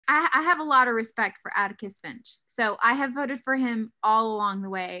I have a lot of respect for Atticus Finch. So I have voted for him all along the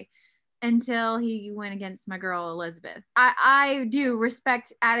way until he went against my girl Elizabeth. I do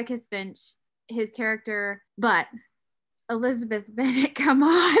respect Atticus Finch, his character, but Elizabeth Bennet, come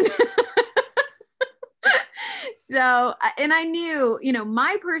on. So, and I knew,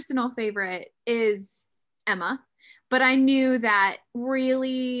 my personal favorite is Emma, but I knew that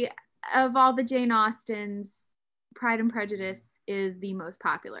really of all the Jane Austens, Pride and Prejudice is the most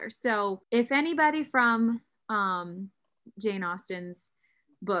popular. So if anybody from Jane Austen's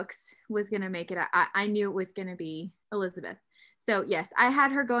books was going to make it, I knew it was going to be Elizabeth. So yes, I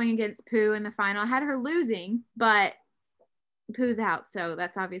had her going against Pooh in the final. I had her losing, but Pooh's out. So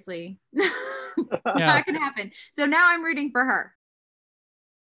that's obviously not going to happen. So now I'm rooting for her.